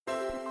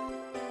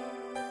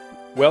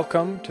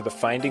Welcome to the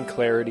Finding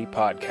Clarity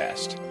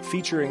podcast,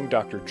 featuring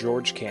Dr.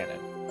 George Cannon.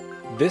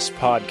 This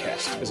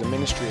podcast is a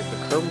ministry of the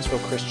Curwensville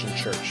Christian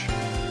Church.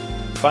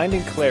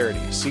 Finding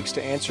Clarity seeks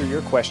to answer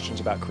your questions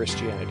about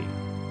Christianity.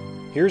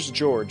 Here's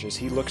George as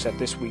he looks at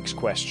this week's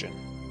question.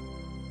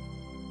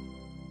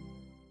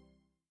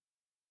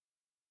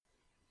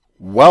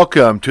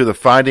 Welcome to the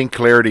Finding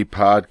Clarity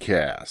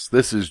podcast.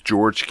 This is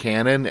George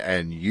Cannon,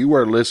 and you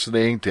are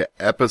listening to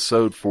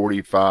episode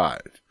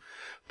 45.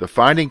 The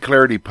Finding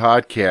Clarity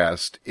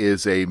podcast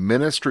is a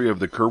ministry of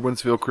the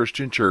Curwensville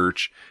Christian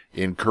Church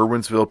in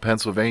Curwensville,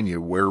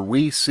 Pennsylvania, where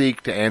we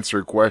seek to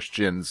answer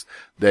questions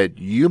that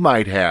you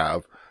might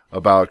have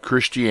about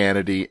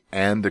Christianity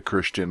and the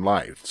Christian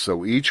life.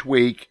 So each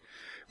week,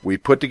 we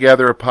put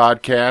together a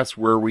podcast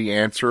where we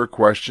answer a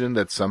question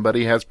that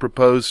somebody has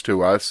proposed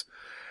to us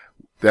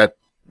that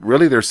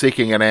really they're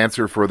seeking an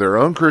answer for their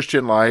own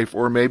Christian life,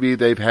 or maybe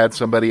they've had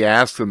somebody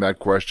ask them that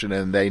question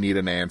and they need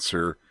an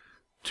answer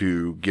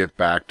to give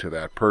back to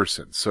that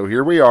person. So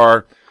here we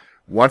are,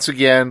 once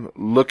again,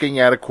 looking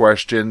at a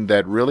question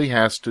that really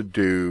has to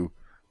do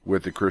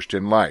with the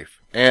Christian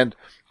life. And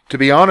to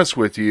be honest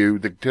with you,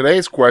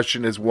 today's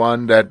question is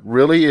one that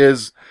really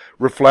is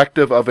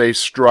reflective of a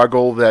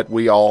struggle that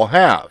we all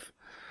have.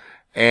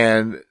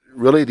 And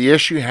really the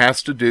issue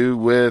has to do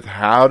with,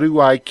 how do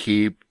I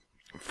keep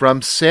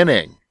from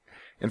sinning?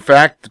 In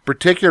fact, the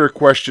particular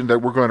question that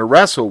we're going to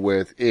wrestle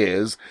with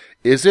is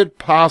it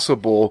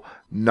possible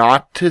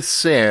not to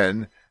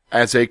sin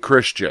as a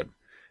Christian?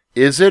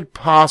 Is it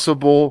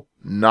possible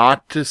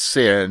not to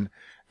sin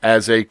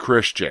as a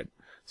Christian?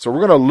 So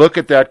we're going to look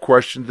at that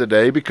question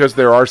today, because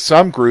there are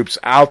some groups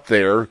out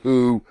there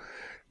who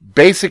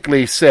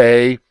basically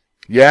say,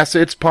 yes,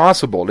 it's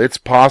possible. It's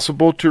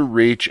possible to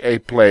reach a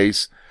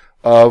place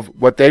of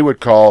what they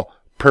would call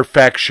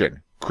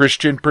perfection,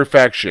 Christian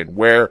perfection,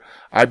 where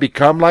I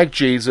become like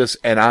Jesus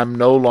and I'm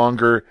no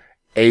longer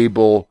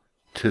able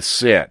to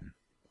sin.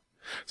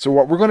 So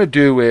what we're going to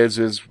do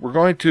is we're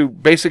going to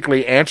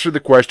basically answer the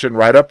question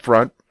right up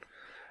front.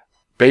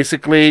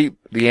 Basically,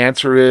 the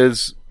answer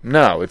is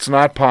no, it's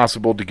not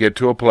possible to get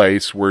to a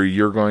place where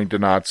you're going to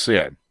not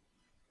sin.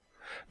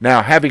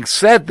 Now, having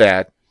said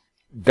that,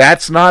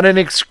 that's not an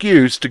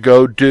excuse to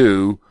go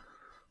do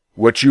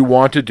what you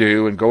want to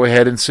do and go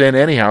ahead and sin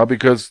anyhow,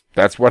 because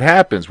that's what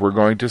happens. We're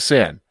going to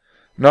sin.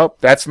 Nope,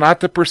 that's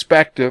not the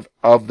perspective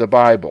of the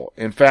Bible.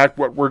 In fact,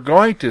 what we're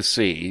going to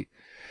see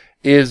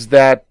is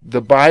that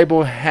the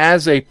Bible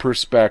has a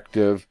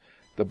perspective,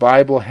 the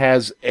Bible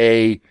has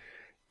an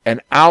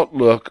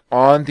outlook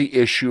on the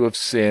issue of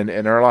sin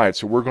in our lives.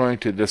 So we're going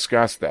to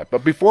discuss that.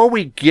 But before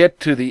we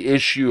get to the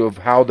issue of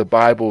how the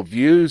Bible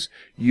views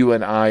you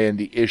and I and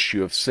the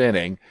issue of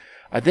sinning,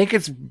 I think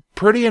it's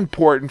pretty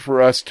important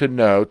for us to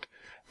note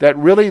that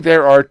really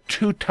there are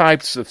two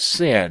types of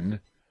sin.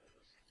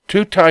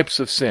 Two types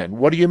of sin.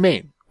 What do you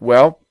mean?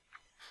 Well,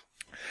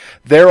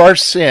 there are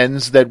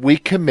sins that we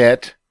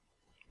commit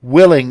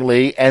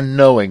willingly and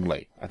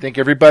knowingly. I think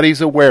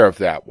everybody's aware of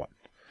that one.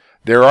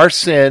 There are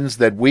sins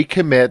that we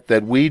commit,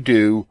 that we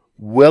do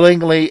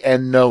willingly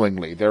and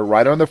knowingly. They're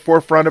right on the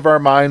forefront of our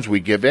minds.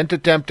 We give in to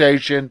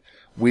temptation,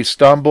 we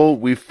stumble,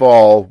 we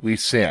fall, we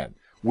sin.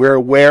 We're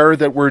aware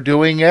that we're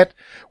doing it,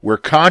 we're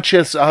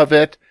conscious of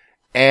it,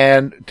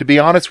 and to be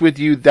honest with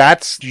you,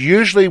 that's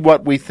usually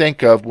what we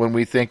think of when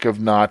we think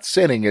of not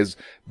sinning, is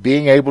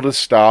being able to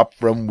stop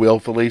from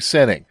willfully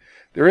sinning.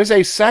 There is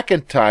a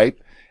second type,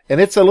 and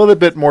it's a little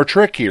bit more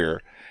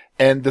trickier.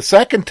 And the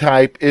second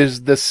type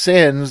is the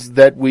sins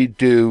that we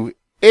do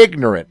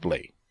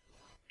ignorantly.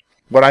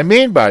 What I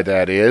mean by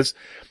that is,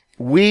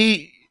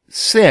 we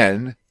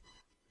sin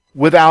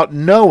without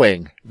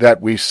knowing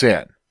that we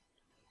sin.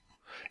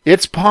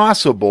 It's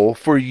possible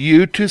for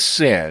you to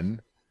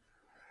sin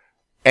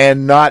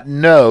and not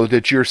know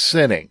that you're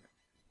sinning.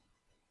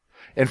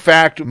 In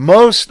fact,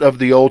 most of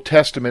the Old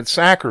Testament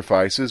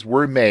sacrifices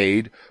were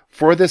made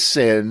for the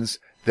sins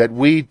that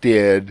we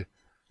did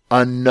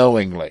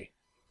unknowingly.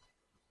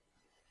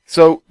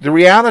 So the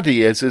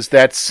reality is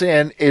that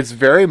sin is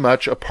very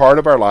much a part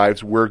of our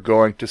lives. We're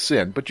going to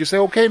sin. But you say,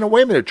 okay, now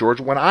wait a minute,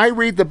 George. When I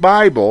read the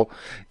Bible,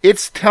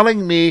 it's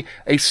telling me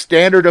a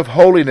standard of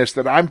holiness,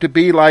 that I'm to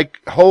be like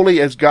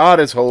holy as God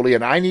is holy,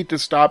 and I need to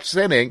stop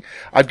sinning.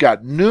 I've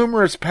got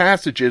numerous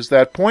passages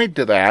that point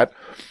to that.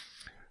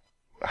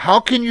 How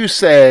can you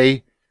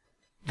say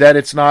that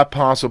it's not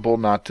possible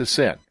not to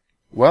sin?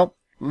 Well,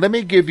 let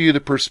me give you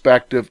the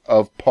perspective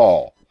of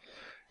Paul.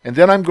 And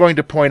then I'm going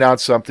to point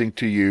out something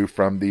to you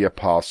from the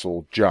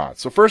Apostle John.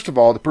 So first of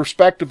all, the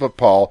perspective of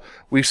Paul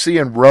we see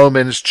in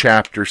Romans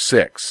chapter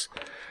 6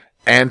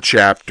 and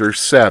chapter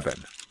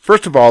 7.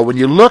 First of all, when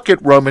you look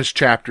at Romans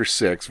chapter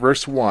 6,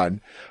 verse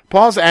 1,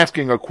 Paul's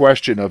asking a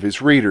question of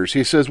his readers.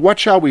 He says, what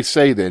shall we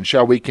say then?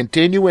 Shall we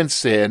continue in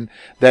sin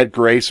that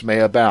grace may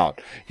abound?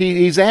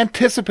 He's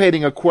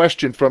anticipating a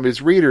question from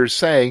his readers,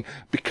 saying,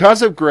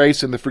 because of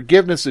grace and the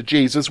forgiveness of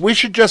Jesus, we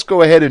should just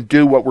go ahead and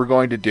do what we're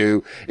going to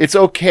do. It's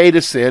okay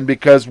to sin,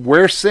 because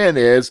where sin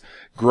is,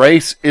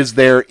 grace is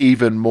there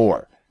even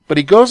more. But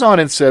he goes on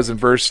and says in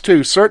verse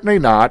 2, certainly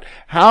not.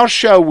 How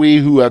shall we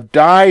who have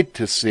died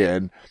to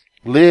sin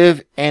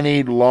live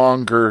any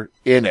longer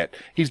in it?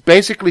 He's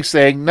basically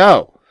saying,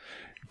 no.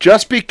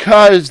 Just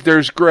because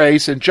there's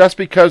grace and just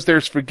because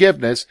there's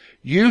forgiveness,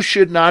 you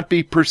should not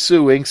be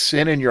pursuing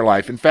sin in your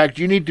life. In fact,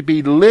 you need to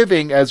be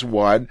living as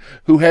one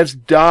who has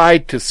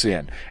died to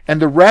sin.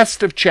 And the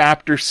rest of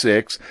chapter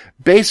 6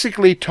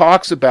 basically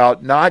talks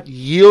about not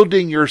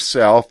yielding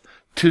yourself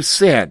to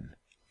sin.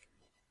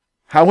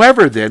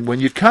 However, then, when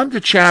you come to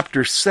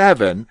chapter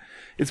 7,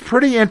 it's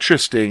pretty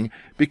interesting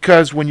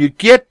because when you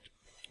get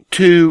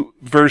to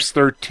verse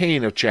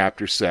 13 of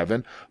chapter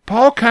 7,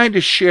 Paul kind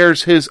of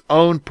shares his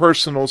own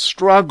personal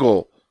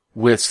struggle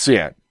with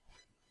sin.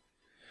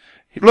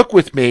 Look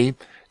with me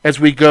as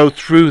we go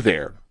through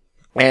there,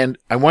 and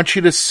I want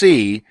you to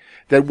see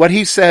that what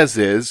he says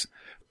is,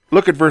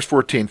 look at verse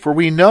 14, for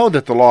we know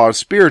that the law is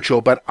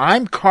spiritual, but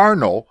I'm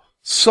carnal,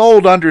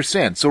 sold under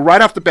sin. So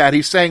right off the bat,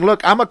 he's saying, look,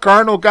 I'm a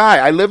carnal guy.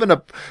 I live in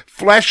a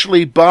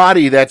fleshly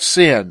body that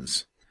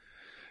sins.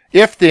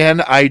 If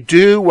then I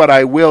do what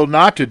I will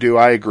not to do,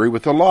 I agree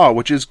with the law,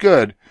 which is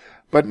good.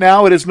 But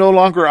now it is no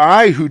longer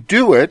I who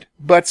do it,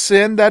 but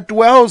sin that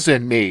dwells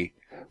in me.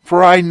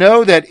 For I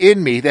know that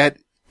in me, that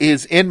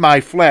is in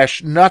my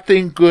flesh,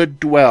 nothing good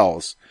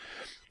dwells.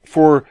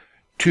 For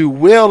to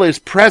will is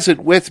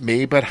present with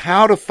me, but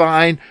how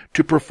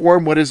to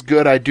perform what is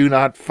good I do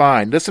not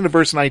find. Listen to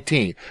verse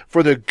 19.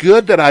 For the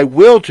good that I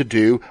will to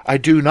do, I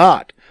do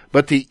not.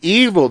 But the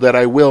evil that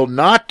I will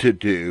not to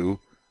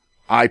do,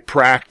 I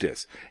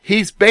practice.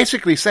 He's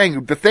basically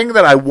saying the thing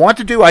that I want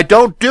to do, I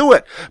don't do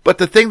it. But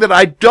the thing that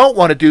I don't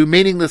want to do,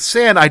 meaning the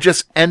sin, I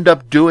just end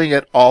up doing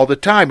it all the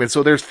time. And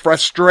so there's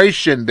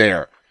frustration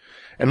there.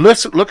 And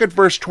listen, look at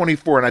verse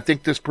 24, and I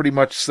think this pretty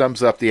much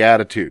sums up the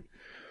attitude.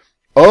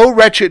 O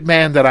wretched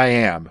man that I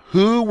am,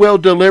 who will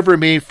deliver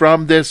me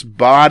from this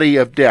body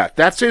of death?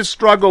 That's his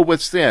struggle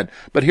with sin.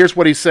 But here's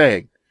what he's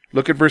saying.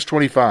 Look at verse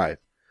 25.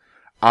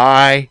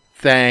 I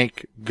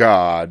thank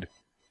God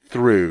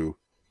through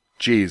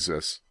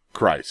Jesus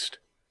Christ.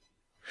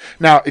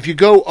 Now, if you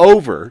go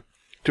over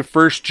to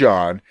 1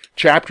 John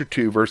chapter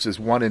 2, verses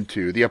 1 and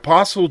 2, the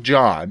Apostle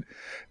John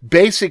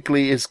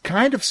basically is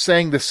kind of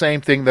saying the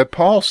same thing that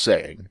Paul's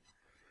saying.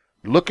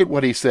 Look at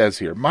what he says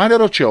here. My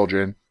little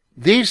children,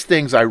 these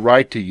things I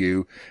write to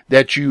you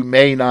that you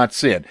may not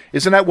sin.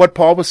 Isn't that what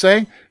Paul was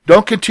saying?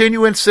 Don't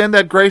continue in sin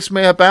that grace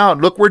may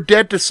abound. Look, we're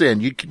dead to sin.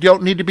 You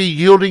don't need to be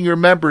yielding your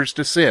members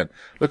to sin.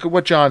 Look at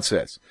what John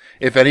says.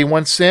 If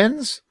anyone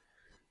sins,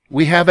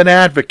 we have an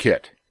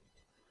advocate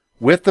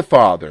with the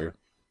Father,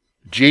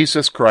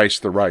 Jesus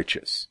Christ the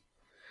righteous.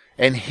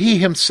 And he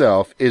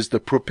himself is the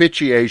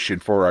propitiation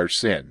for our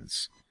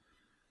sins.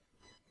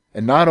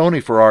 And not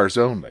only for ours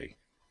only,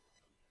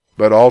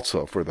 but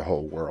also for the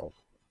whole world.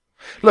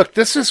 Look,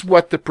 this is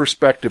what the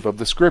perspective of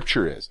the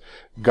Scripture is.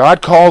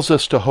 God calls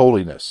us to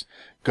holiness.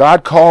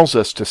 God calls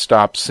us to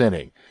stop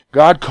sinning.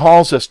 God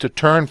calls us to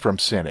turn from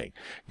sinning.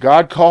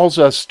 God calls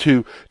us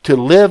to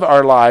live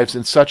our lives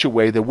in such a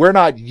way that we're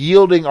not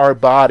yielding our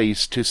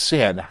bodies to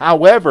sin.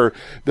 However,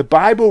 the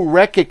Bible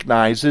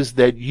recognizes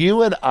that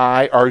you and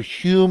I are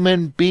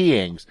human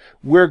beings.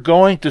 We're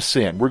going to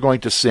sin. We're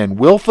going to sin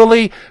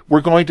willfully.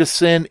 We're going to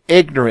sin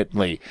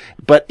ignorantly.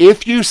 But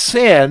if you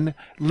sin,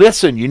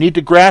 listen, you need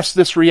to grasp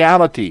this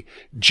reality.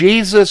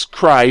 Jesus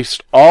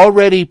Christ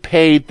already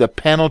paid the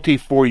penalty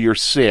for your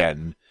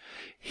sin.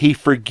 He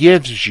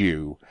forgives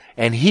you.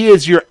 And he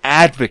is your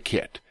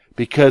advocate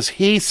because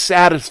he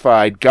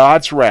satisfied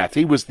God's wrath.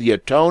 He was the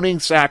atoning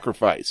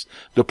sacrifice,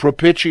 the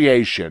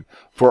propitiation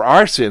for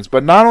our sins,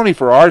 but not only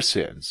for our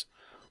sins,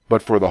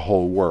 but for the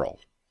whole world.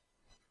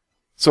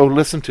 So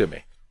listen to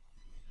me.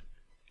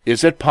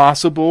 Is it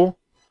possible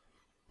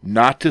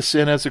not to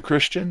sin as a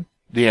Christian?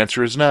 The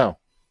answer is no.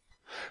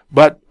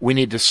 But we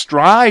need to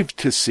strive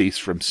to cease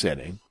from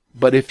sinning.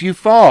 But if you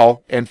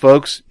fall, and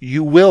folks,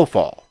 you will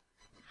fall,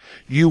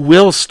 you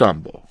will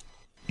stumble,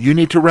 you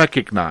need to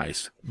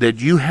recognize that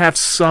you have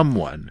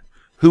someone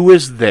who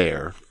is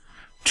there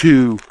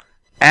to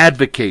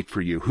advocate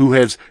for you, who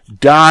has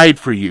died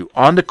for you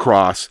on the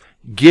cross,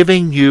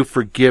 giving you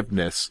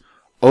forgiveness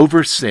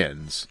over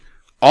sins,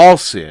 all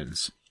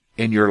sins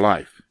in your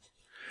life.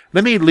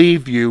 Let me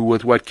leave you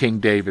with what King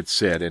David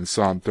said in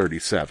Psalm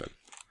 37.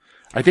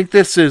 I think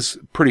this is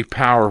pretty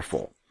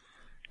powerful,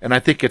 and I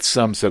think it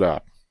sums it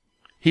up.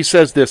 He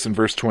says this in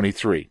verse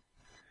 23.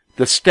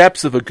 The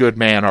steps of a good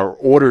man are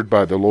ordered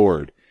by the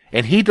Lord,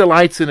 and he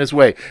delights in his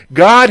way.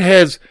 God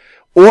has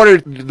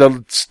ordered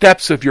the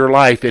steps of your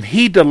life, and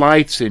he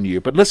delights in you.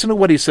 But listen to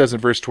what he says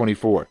in verse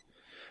 24.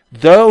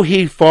 Though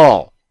he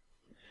fall,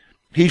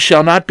 he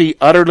shall not be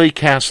utterly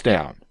cast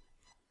down,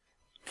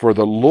 for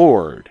the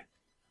Lord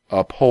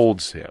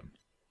upholds him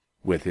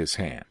with his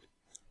hand.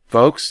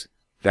 Folks,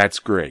 that's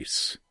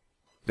grace.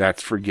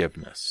 That's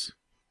forgiveness.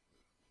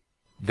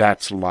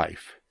 That's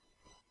life.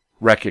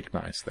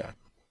 Recognize that.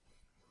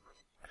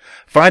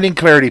 Finding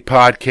Clarity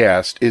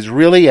podcast is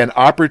really an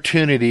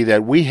opportunity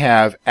that we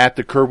have at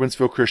the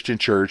Curwensville Christian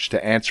Church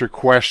to answer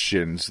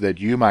questions that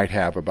you might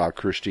have about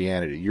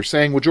Christianity. You're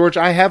saying, well, George,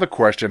 I have a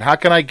question. How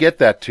can I get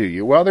that to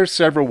you? Well, there's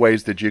several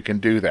ways that you can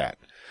do that.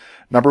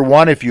 Number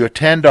one, if you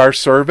attend our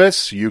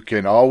service, you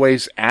can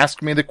always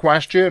ask me the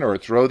question or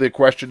throw the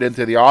question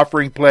into the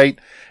offering plate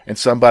and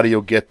somebody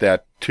will get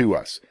that to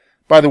us.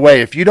 By the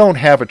way, if you don't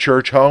have a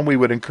church home, we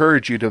would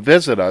encourage you to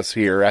visit us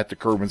here at the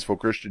Curwensville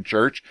Christian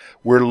Church.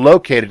 We're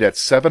located at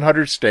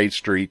 700 State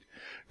Street,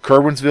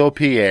 Curwensville,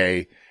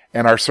 PA,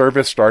 and our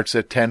service starts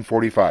at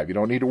 10:45. You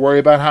don't need to worry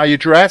about how you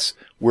dress.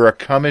 We're a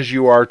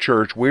come-as-you-are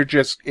church. We're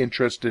just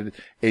interested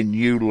in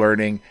you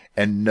learning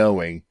and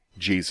knowing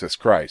Jesus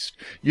Christ.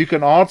 You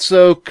can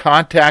also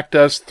contact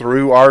us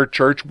through our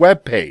church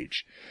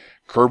webpage,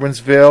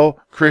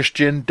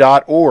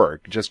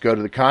 curwensvillechristian.org. Just go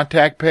to the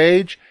contact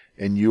page,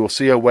 and you will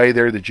see a way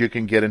there that you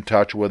can get in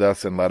touch with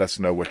us and let us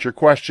know what your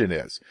question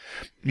is.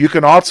 You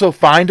can also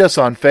find us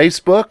on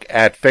Facebook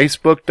at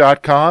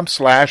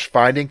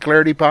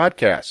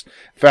facebook.com/findingclaritypodcast. In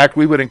fact,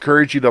 we would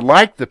encourage you to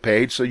like the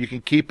page so you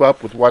can keep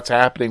up with what's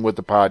happening with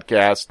the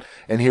podcast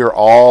and hear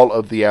all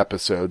of the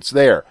episodes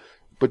there.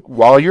 But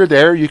while you're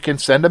there, you can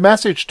send a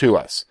message to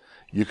us.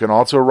 You can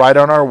also write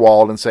on our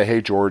wall and say,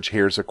 hey, George,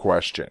 here's a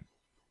question.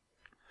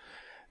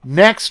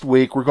 Next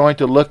week, we're going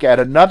to look at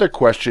another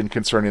question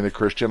concerning the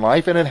Christian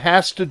life, and it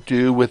has to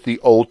do with the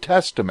Old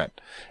Testament.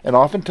 And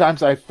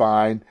oftentimes I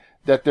find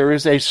that there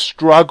is a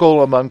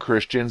struggle among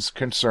Christians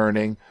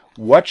concerning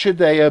what should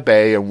they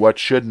obey and what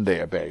shouldn't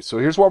they obey. So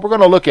here's what we're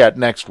going to look at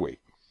next week.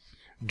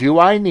 Do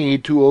I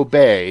need to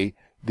obey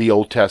the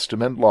Old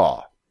Testament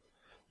law?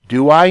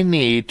 Do I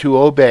need to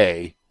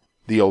obey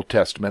the Old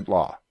Testament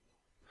law?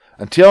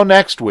 Until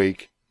next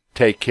week,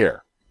 take care.